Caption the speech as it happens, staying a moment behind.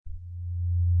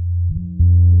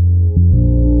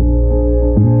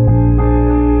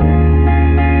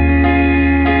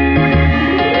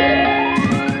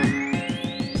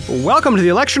Welcome to the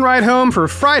election ride home for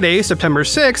Friday, September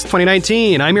 6,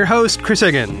 2019. I'm your host, Chris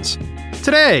Higgins.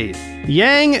 Today,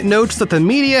 Yang notes that the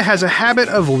media has a habit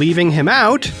of leaving him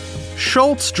out,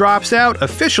 Schultz drops out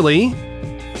officially,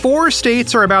 4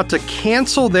 states are about to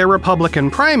cancel their Republican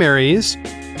primaries,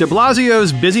 de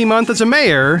Blasio's busy month as a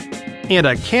mayor, and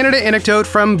a candidate anecdote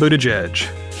from Buttigieg.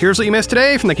 Here's what you missed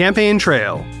today from the campaign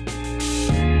trail.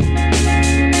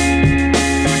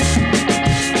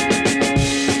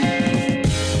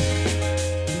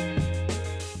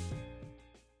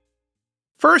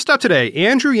 First up today,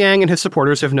 Andrew Yang and his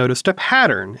supporters have noticed a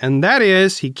pattern, and that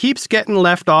is he keeps getting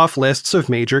left off lists of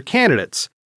major candidates.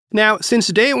 Now, since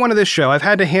day one of this show, I've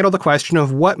had to handle the question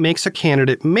of what makes a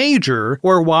candidate major,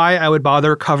 or why I would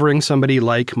bother covering somebody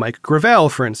like Mike Gravel,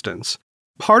 for instance.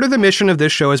 Part of the mission of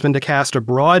this show has been to cast a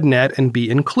broad net and be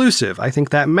inclusive. I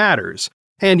think that matters.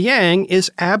 And Yang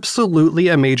is absolutely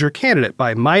a major candidate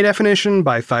by my definition,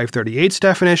 by 538's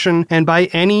definition, and by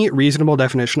any reasonable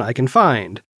definition I can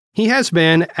find. He has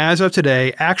been, as of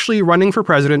today, actually running for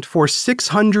president for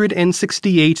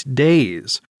 668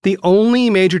 days. The only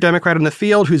major Democrat in the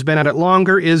field who's been at it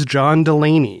longer is John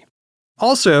Delaney.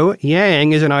 Also,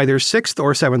 Yang is in either 6th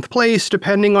or 7th place,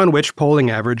 depending on which polling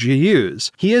average you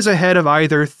use. He is ahead of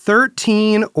either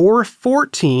 13 or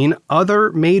 14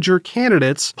 other major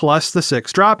candidates, plus the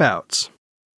 6 dropouts.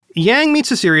 Yang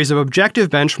meets a series of objective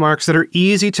benchmarks that are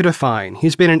easy to define.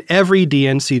 He's been in every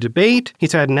DNC debate.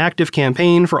 He's had an active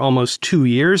campaign for almost 2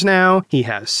 years now. He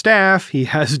has staff, he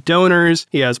has donors,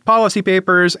 he has policy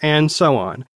papers, and so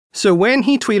on. So when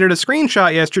he tweeted a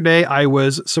screenshot yesterday, I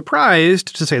was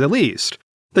surprised, to say the least.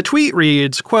 The tweet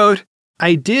reads, quote,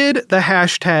 "I did the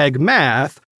hashtag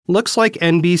math. Looks like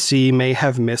NBC may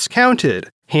have miscounted.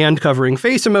 Hand covering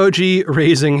face emoji,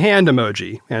 raising hand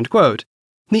emoji," end quote.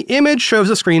 The image shows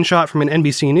a screenshot from an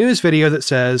NBC News video that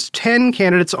says 10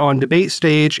 candidates on debate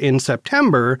stage in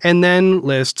September, and then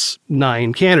lists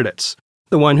 9 candidates.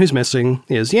 The one who's missing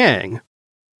is Yang.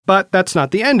 But that's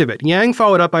not the end of it. Yang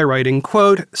followed up by writing,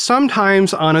 quote,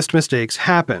 "Sometimes honest mistakes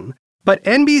happen, but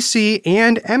NBC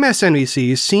and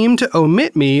MSNBC seem to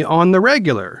omit me on the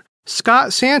regular.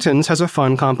 Scott Santon's has a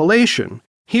fun compilation.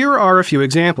 Here are a few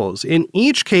examples. In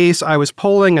each case, I was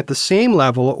polling at the same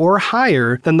level or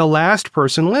higher than the last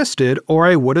person listed, or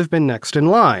I would have been next in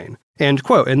line." End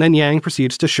quote. And then Yang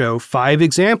proceeds to show 5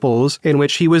 examples in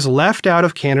which he was left out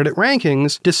of candidate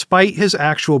rankings despite his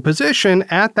actual position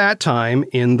at that time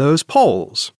in those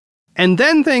polls. And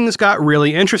then things got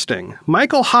really interesting.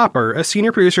 Michael Hopper, a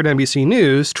senior producer at NBC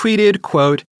News, tweeted,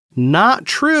 quote, "Not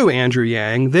true, Andrew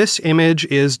Yang. This image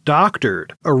is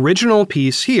doctored. Original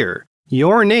piece here.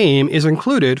 Your name is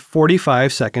included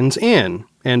 45 seconds in,"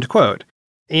 end quote.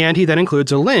 And he then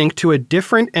includes a link to a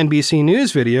different NBC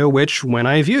News video, which, when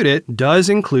I viewed it, does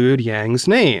include Yang's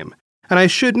name. And I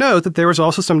should note that there was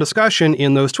also some discussion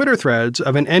in those Twitter threads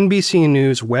of an NBC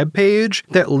News webpage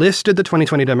that listed the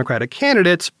 2020 Democratic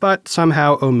candidates, but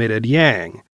somehow omitted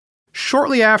Yang.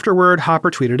 Shortly afterward,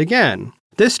 Hopper tweeted again.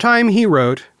 This time he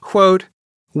wrote, quote,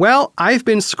 "Well, I've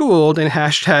been schooled in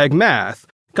hashtag math.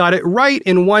 Got it right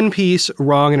in one piece,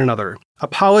 wrong in another.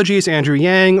 Apologies, Andrew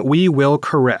Yang, we will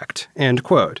correct," end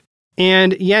quote.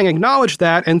 And Yang acknowledged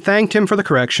that and thanked him for the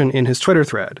correction in his Twitter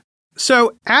thread.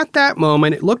 So at that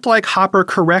moment, it looked like Hopper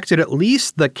corrected at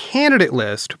least the candidate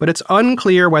list, but it's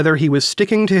unclear whether he was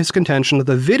sticking to his contention that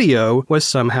the video was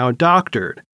somehow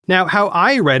doctored. Now, how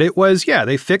I read it was, yeah,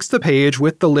 they fixed the page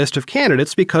with the list of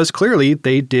candidates because clearly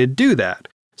they did do that.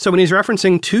 So when he's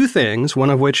referencing 2 things, one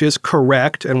of which is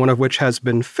correct and one of which has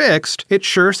been fixed, it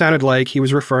sure sounded like he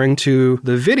was referring to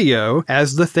the video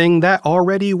as the thing that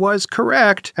already was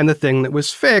correct and the thing that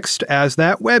was fixed as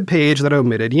that web page that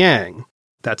omitted Yang.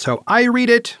 That's how I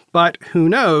read it, but who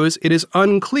knows? It is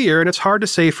unclear and it's hard to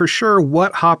say for sure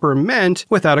what Hopper meant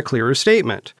without a clearer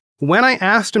statement. When I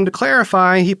asked him to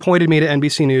clarify, he pointed me to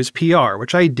NBC News PR,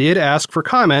 which I did ask for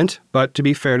comment, but to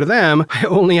be fair to them, I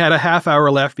only had a half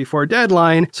hour left before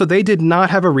deadline, so they did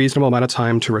not have a reasonable amount of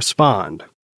time to respond.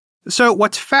 So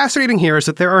what's fascinating here is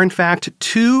that there are in fact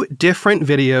 2 different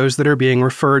videos that are being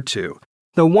referred to.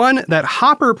 The one that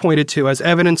Hopper pointed to as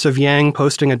evidence of Yang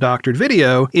posting a doctored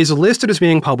video is listed as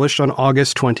being published on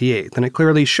August 28th, and it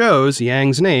clearly shows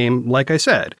Yang's name, like I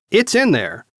said. It's in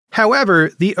there.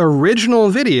 However, the original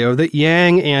video that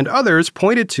Yang and others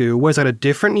pointed to was at a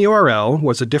different URL,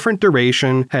 was a different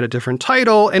duration, had a different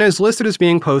title, and is listed as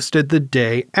being posted the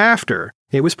day after.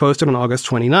 It was posted on August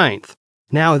 29th.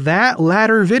 Now that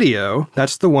latter video,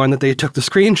 that's the one that they took the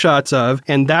screenshots of,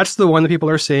 and that's the one that people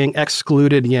are saying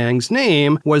excluded Yang's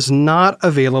name, was not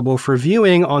available for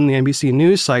viewing on the NBC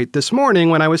News site this morning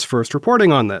when I was first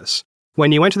reporting on this.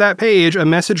 When you went to that page, a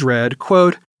message read,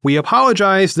 quote, "We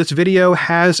apologize, this video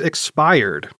has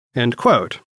expired," end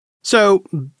quote. So,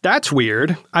 that's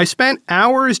weird. I spent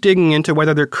hours digging into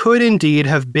whether there could indeed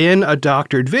have been a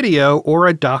doctored video or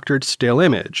a doctored still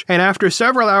image. And after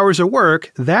several hours of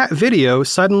work, that video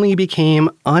suddenly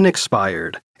became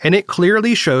unexpired. And it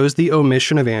clearly shows the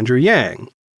omission of Andrew Yang.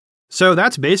 So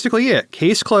that's basically it.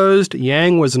 Case closed.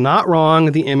 Yang was not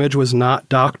wrong. The image was not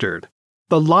doctored.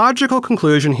 The logical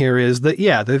conclusion here is that,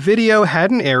 yeah, the video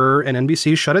had an error and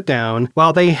NBC shut it down,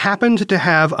 while they happened to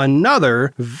have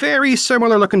another, very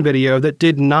similar looking video that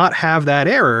did not have that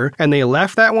error, and they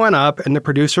left that one up and the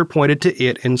producer pointed to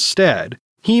it instead.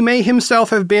 He may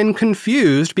himself have been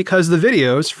confused because the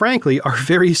videos, frankly, are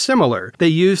very similar. They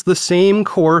use the same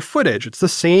core footage. It's the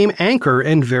same anchor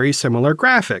and very similar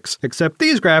graphics, except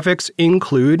these graphics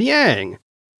include Yang.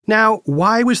 Now,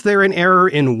 why was there an error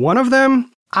in one of them?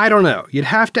 I don't know. You'd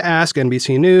have to ask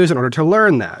NBC News in order to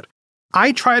learn that.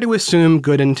 I try to assume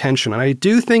good intention, and I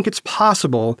do think it's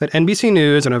possible that NBC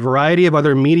News and a variety of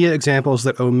other media examples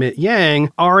that omit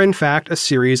Yang are in fact a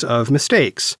series of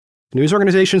mistakes. News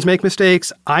organizations make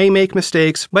mistakes, I make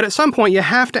mistakes, but at some point you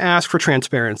have to ask for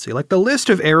transparency. Like, the list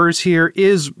of errors here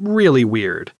is really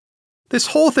weird. This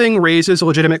whole thing raises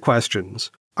legitimate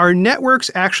questions. Are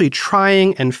networks actually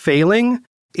trying and failing?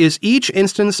 Is each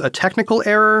instance a technical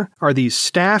error? Are these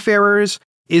staff errors?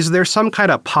 Is there some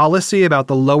kind of policy about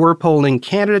the lower polling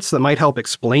candidates that might help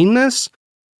explain this?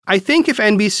 I think if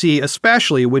NBC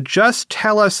especially would just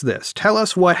tell us this, tell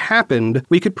us what happened,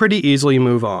 we could pretty easily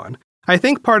move on. I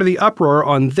think part of the uproar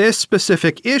on this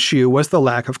specific issue was the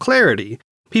lack of clarity.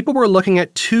 People were looking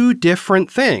at two different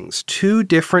things, two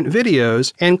different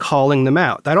videos, and calling them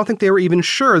out. I don't think they were even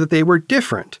sure that they were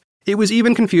different. It was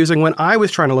even confusing when I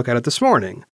was trying to look at it this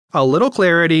morning. A little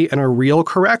clarity and a real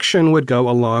correction would go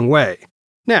a long way.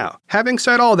 Now, having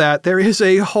said all that, there is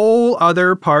a whole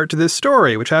other part to this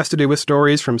story, which has to do with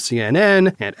stories from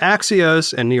CNN and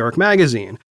Axios and New York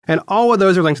Magazine. And all of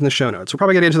those are linked in the show notes. We'll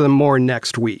probably get into them more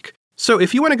next week. So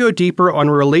if you want to go deeper on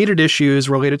related issues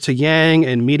related to Yang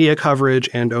and media coverage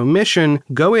and omission,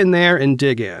 go in there and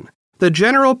dig in. The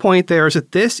general point there is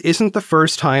that this isn't the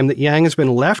first time that Yang has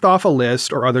been left off a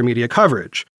list or other media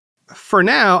coverage. For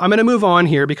now, I'm going to move on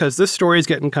here because this story is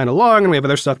getting kind of long and we have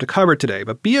other stuff to cover today,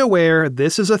 but be aware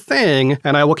this is a thing,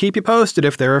 and I will keep you posted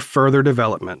if there are further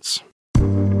developments.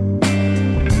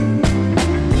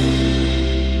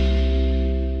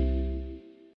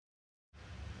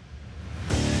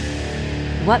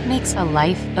 What makes a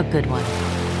life a good one?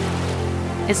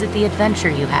 Is it the adventure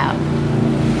you have?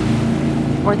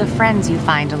 Or the friends you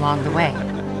find along the way?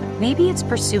 Maybe it's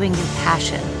pursuing your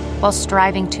passion while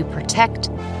striving to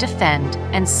protect, defend,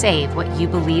 and save what you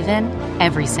believe in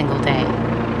every single day.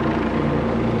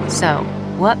 So,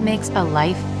 what makes a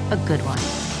life a good one?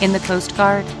 In the Coast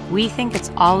Guard, we think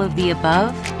it's all of the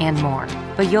above and more,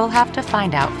 but you'll have to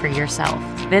find out for yourself.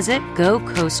 Visit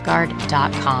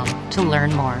gocoastguard.com to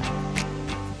learn more.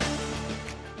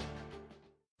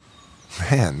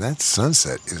 Man, that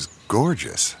sunset is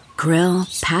gorgeous. Grill,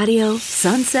 patio,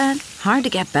 sunset. Hard to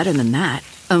get better than that.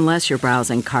 Unless you're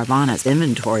browsing Carvana's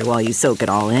inventory while you soak it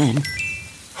all in.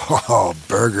 Oh,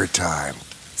 burger time.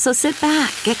 So sit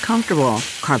back, get comfortable.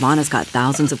 Carvana's got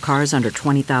thousands of cars under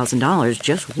 $20,000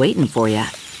 just waiting for you.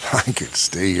 I could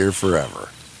stay here forever.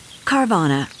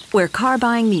 Carvana, where car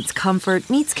buying meets comfort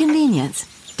meets convenience.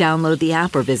 Download the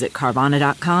app or visit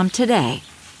Carvana.com today.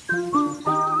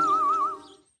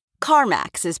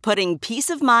 CarMax is putting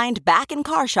peace of mind back in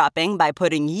car shopping by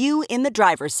putting you in the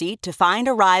driver's seat to find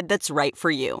a ride that's right for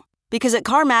you. Because at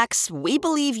CarMax, we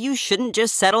believe you shouldn't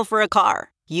just settle for a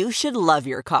car. You should love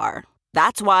your car.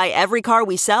 That's why every car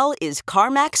we sell is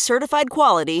CarMax certified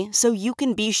quality, so you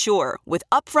can be sure with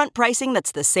upfront pricing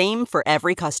that's the same for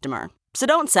every customer. So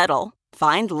don't settle.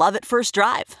 Find love at first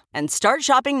drive and start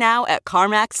shopping now at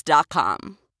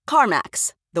CarMax.com.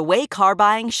 CarMax, the way car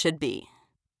buying should be.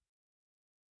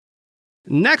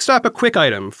 Next up, a quick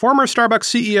item. Former Starbucks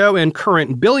CEO and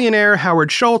current billionaire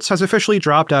Howard Schultz has officially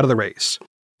dropped out of the race.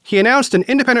 He announced an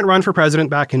independent run for president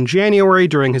back in January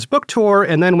during his book tour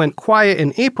and then went quiet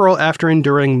in April after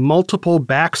enduring multiple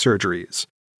back surgeries.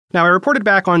 Now, I reported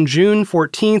back on June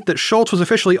 14th that Schultz was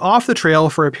officially off the trail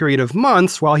for a period of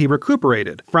months while he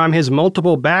recuperated from his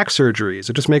multiple back surgeries.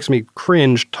 It just makes me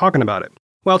cringe talking about it.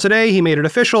 Well, today he made it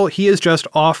official. He is just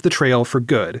off the trail for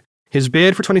good. His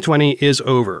bid for 2020 is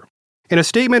over. In a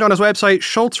statement on his website,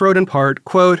 Schultz wrote in part,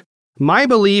 quote, "My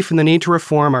belief in the need to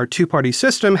reform our two-party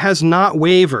system has not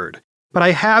wavered, but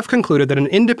I have concluded that an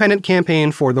independent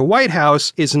campaign for the White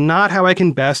House is not how I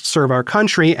can best serve our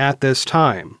country at this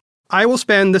time." I will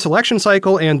spend this election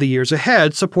cycle and the years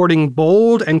ahead supporting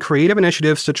bold and creative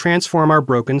initiatives to transform our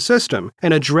broken system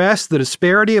and address the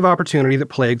disparity of opportunity that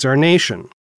plagues our nation.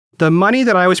 The money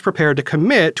that I was prepared to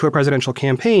commit to a presidential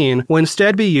campaign will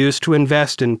instead be used to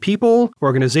invest in people,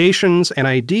 organizations, and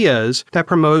ideas that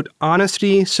promote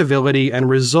honesty, civility, and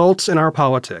results in our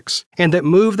politics, and that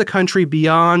move the country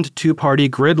beyond two-party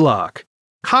gridlock.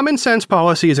 Common sense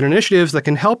policies and initiatives that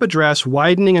can help address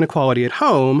widening inequality at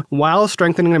home while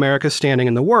strengthening America's standing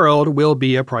in the world will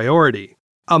be a priority.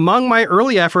 Among my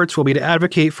early efforts will be to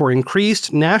advocate for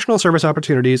increased national service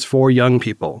opportunities for young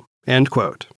people." End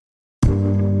quote.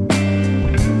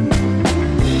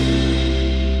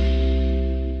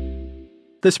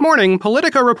 This morning,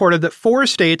 Politico reported that 4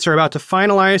 states are about to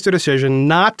finalize their decision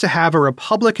not to have a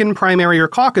Republican primary or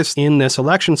caucus in this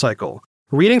election cycle.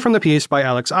 Reading from the piece by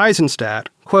Alex Eisenstadt,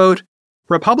 quote,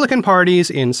 "Republican parties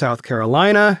in South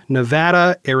Carolina,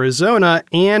 Nevada, Arizona,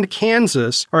 and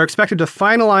Kansas are expected to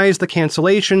finalize the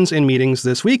cancellations in meetings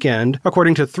this weekend,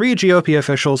 according to 3 GOP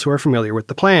officials who are familiar with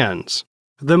the plans.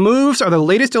 The moves are the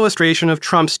latest illustration of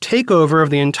Trump's takeover of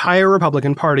the entire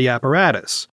Republican Party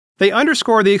apparatus. They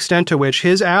underscore the extent to which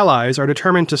his allies are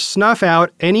determined to snuff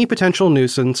out any potential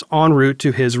nuisance en route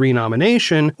to his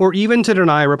renomination, or even to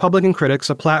deny Republican critics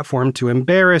a platform to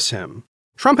embarrass him.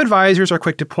 Trump advisors are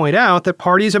quick to point out that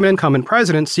parties of an incumbent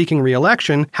president seeking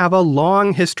re-election have a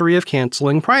long history of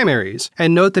canceling primaries,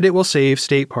 and note that it will save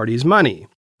state parties money.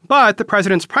 But the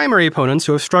president's primary opponents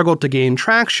who have struggled to gain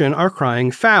traction are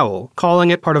crying foul, calling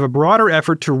it part of a broader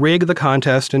effort to rig the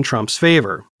contest in Trump's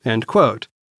favor." End quote.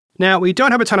 Now, we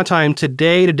don't have a ton of time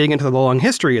today to dig into the long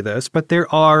history of this, but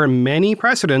there are many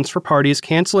precedents for parties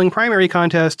canceling primary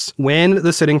contests when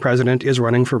the sitting president is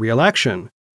running for re-election.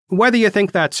 Whether you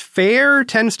think that's fair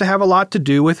tends to have a lot to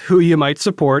do with who you might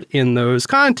support in those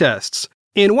contests.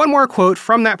 In one more quote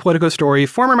from that Politico story,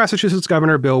 former Massachusetts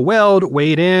Governor Bill Weld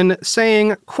weighed in,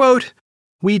 saying, quote,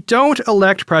 "We don't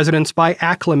elect presidents by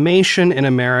acclamation in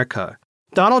America.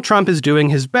 Donald Trump is doing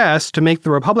his best to make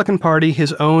the Republican Party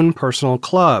his own personal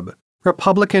club.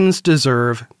 Republicans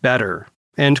deserve better."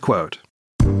 End quote.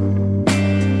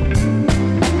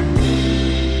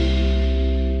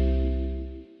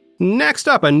 Next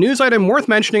up, a news item worth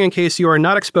mentioning in case you are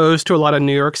not exposed to a lot of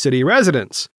New York City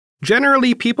residents.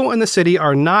 Generally, people in the city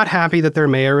are not happy that their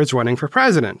mayor is running for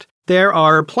president. There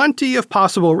are plenty of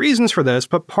possible reasons for this,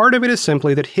 but part of it is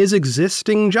simply that his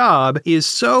existing job is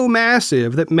so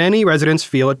massive that many residents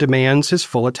feel it demands his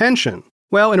full attention.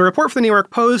 Well, in a report for the New York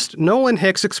Post, Nolan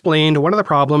Hicks explained one of the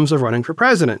problems of running for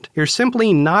president. You're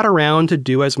simply not around to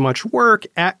do as much work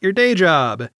at your day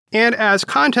job. And as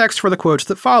context for the quotes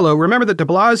that follow, remember that de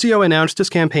Blasio announced his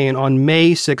campaign on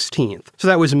May 16th, so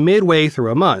that was midway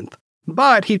through a month.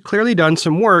 But he'd clearly done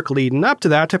some work leading up to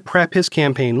that to prep his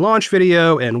campaign launch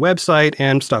video and website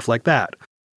and stuff like that.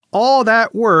 All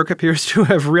that work appears to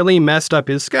have really messed up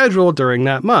his schedule during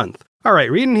that month. All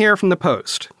right, reading here from the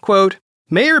Post. Quote,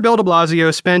 "Mayor Bill de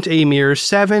Blasio spent a mere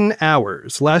 7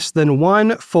 hours, less than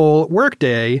one full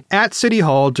workday, at City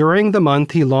Hall during the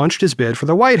month he launched his bid for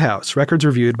the White House," records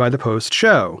reviewed by the Post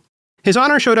show. His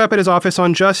honor showed up at his office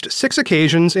on just 6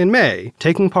 occasions in May,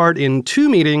 taking part in 2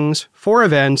 meetings, 4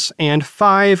 events, and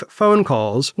 5 phone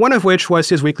calls, one of which was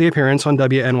his weekly appearance on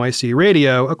WNYC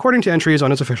radio, according to entries on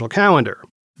his official calendar.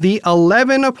 The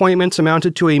 11 appointments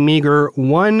amounted to a meager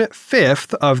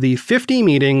 1/5 of the 50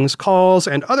 meetings, calls,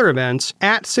 and other events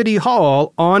at City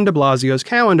Hall on de Blasio's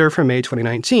calendar for May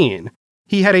 2019.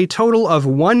 He had a total of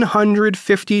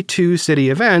 152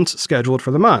 city events scheduled for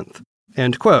the month.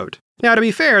 End quote. Now, to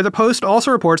be fair, the Post also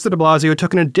reports that de Blasio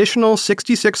took an additional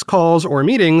 66 calls or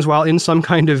meetings while in some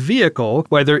kind of vehicle,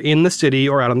 whether in the city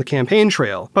or out on the campaign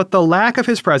trail. But the lack of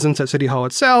his presence at City Hall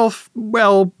itself,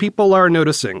 well, people are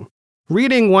noticing.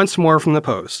 Reading once more from the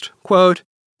Post, quote,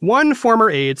 "One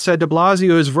former aide said de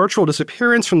Blasio's virtual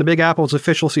disappearance from the Big Apple's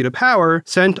official seat of power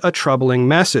sent a troubling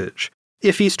message.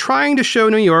 If he's trying to show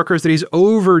New Yorkers that he's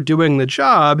overdoing the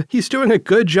job, he's doing a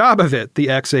good job of it," the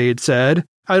ex-aide said.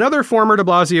 Another former de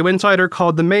Blasio insider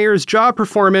called the mayor's job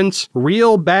performance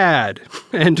real bad.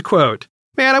 End quote.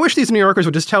 Man, I wish these New Yorkers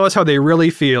would just tell us how they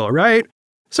really feel, right?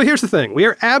 So here's the thing. We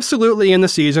are absolutely in the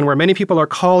season where many people are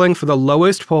calling for the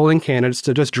lowest polling candidates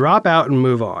to just drop out and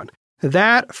move on.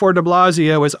 That, for de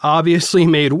Blasio, is obviously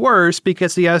made worse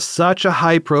because he has such a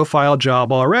high-profile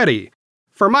job already.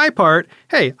 For my part,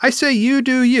 hey, I say you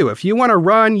do you. If you want to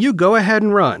run, you go ahead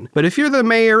and run. But if you're the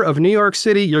mayor of New York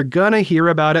City, you're gonna hear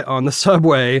about it on the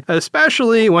subway,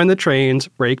 especially when the trains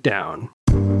break down.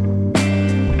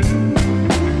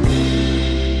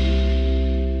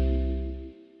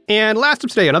 And last up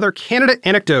today, another candidate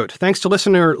anecdote. Thanks to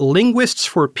listener Linguists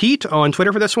for Pete on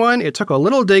Twitter for this one. It took a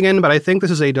little digging, but I think this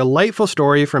is a delightful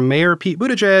story from Mayor Pete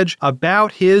Buttigieg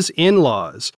about his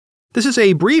in-laws. This is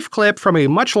a brief clip from a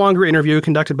much longer interview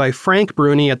conducted by Frank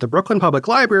Bruni at the Brooklyn Public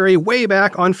Library way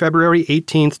back on February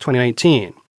 18th,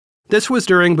 2019. This was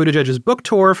during Buttigieg's book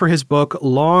tour for his book,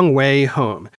 Long Way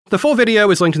Home. The full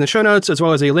video is linked in the show notes, as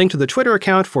well as a link to the Twitter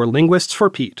account for Linguists for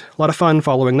Pete. A lot of fun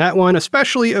following that one,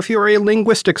 especially if you're a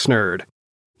linguistics nerd.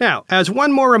 Now, as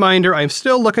one more reminder, I'm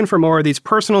still looking for more of these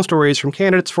personal stories from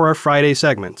candidates for our Friday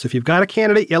segments. If you've got a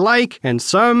candidate you like, and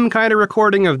some kind of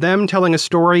recording of them telling a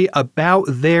story about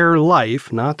their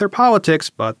life, not their politics,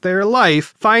 but their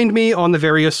life, find me on the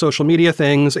various social media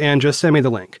things and just send me the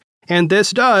link. And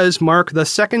this does mark the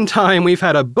second time we've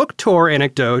had a book tour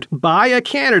anecdote by a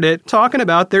candidate talking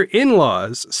about their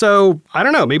in-laws. So, I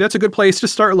don't know, maybe that's a good place to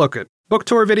start looking. Book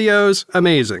tour videos,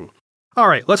 amazing. All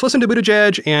right, let's listen to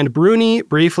Buttigieg, and Bruni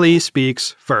briefly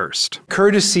speaks first.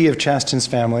 Courtesy of Chasten's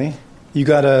family, you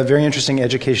got a very interesting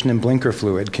education in blinker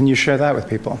fluid. Can you share that with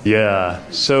people? Yeah,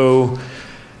 so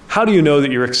how do you know that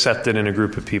you're accepted in a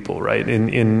group of people, right? In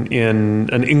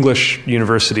an English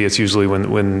university, it's usually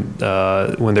when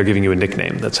they're giving you a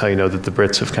nickname. That's how you know that the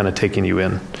Brits have kind of taken you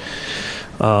in.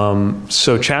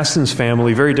 So Chasten's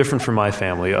family, very different from my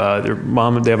family. They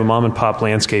have a mom and pop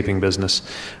landscaping business.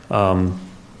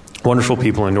 Wonderful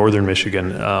people in northern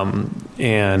Michigan.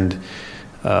 And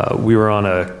we were on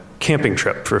a camping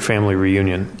trip for a family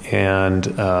reunion.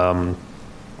 And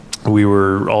we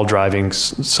were all driving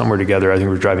somewhere together. I think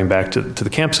we were driving back to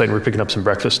the campsite, and we were picking up some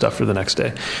breakfast stuff for the next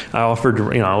day. I offered,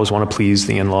 I always want to please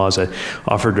the in-laws. I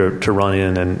offered to run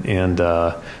in and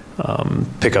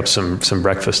pick up some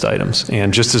breakfast items.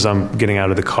 And just as I'm getting out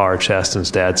of the car,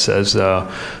 Chasten's dad says,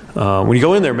 when you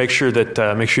go in there, make sure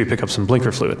you pick up some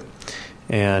blinker fluid.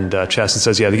 And Chasten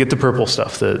says, yeah, they get the purple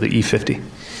stuff, the E50.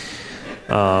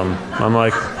 I'm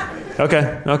like,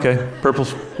 okay, purple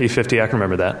E50, I can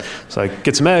remember that. So I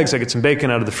get some eggs, I get some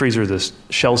bacon out of the freezer of this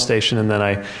Shell station, and then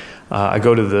I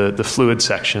go to the fluid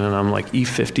section, and I'm like,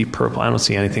 E50 purple, I don't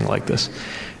see anything like this.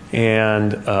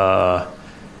 And I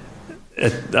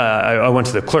went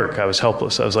to the clerk. I was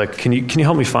helpless. I was like, can you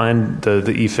help me find the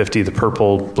E50, the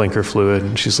purple blinker fluid?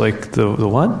 And she's like, the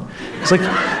what? It's like,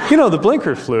 the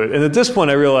blinker fluid. And at this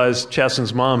point, I realized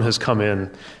Chasten's mom has come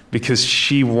in because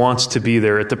she wants to be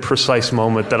there at the precise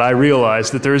moment that I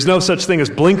realized that there is no such thing as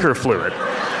blinker fluid.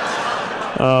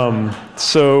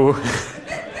 So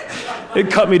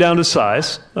it cut me down to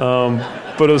size,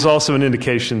 but it was also an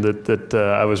indication that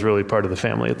I was really part of the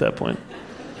family at that point.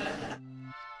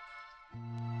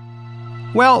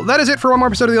 Well, that is it for one more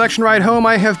episode of The Election Ride Home.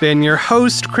 I have been your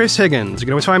host, Chris Higgins. You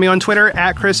can always find me on Twitter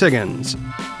at Chris Higgins.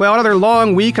 Well, another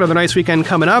long week, another nice weekend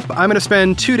coming up. I'm going to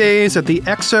spend 2 days at the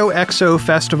XOXO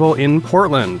Festival in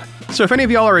Portland. So if any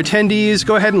of y'all are attendees,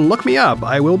 go ahead and look me up.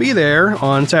 I will be there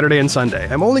on Saturday and Sunday.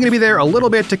 I'm only going to be there a little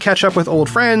bit to catch up with old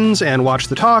friends and watch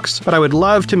the talks, but I would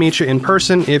love to meet you in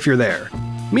person if you're there.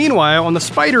 Meanwhile, on the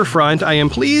spider front, I am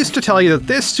pleased to tell you that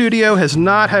this studio has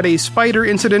not had a spider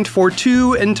incident for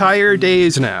 2 entire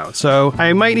days now, so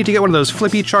I might need to get one of those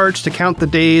flippy charts to count the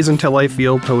days until I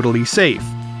feel totally safe.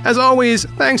 As always,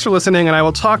 thanks for listening, and I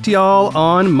will talk to y'all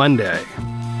on Monday.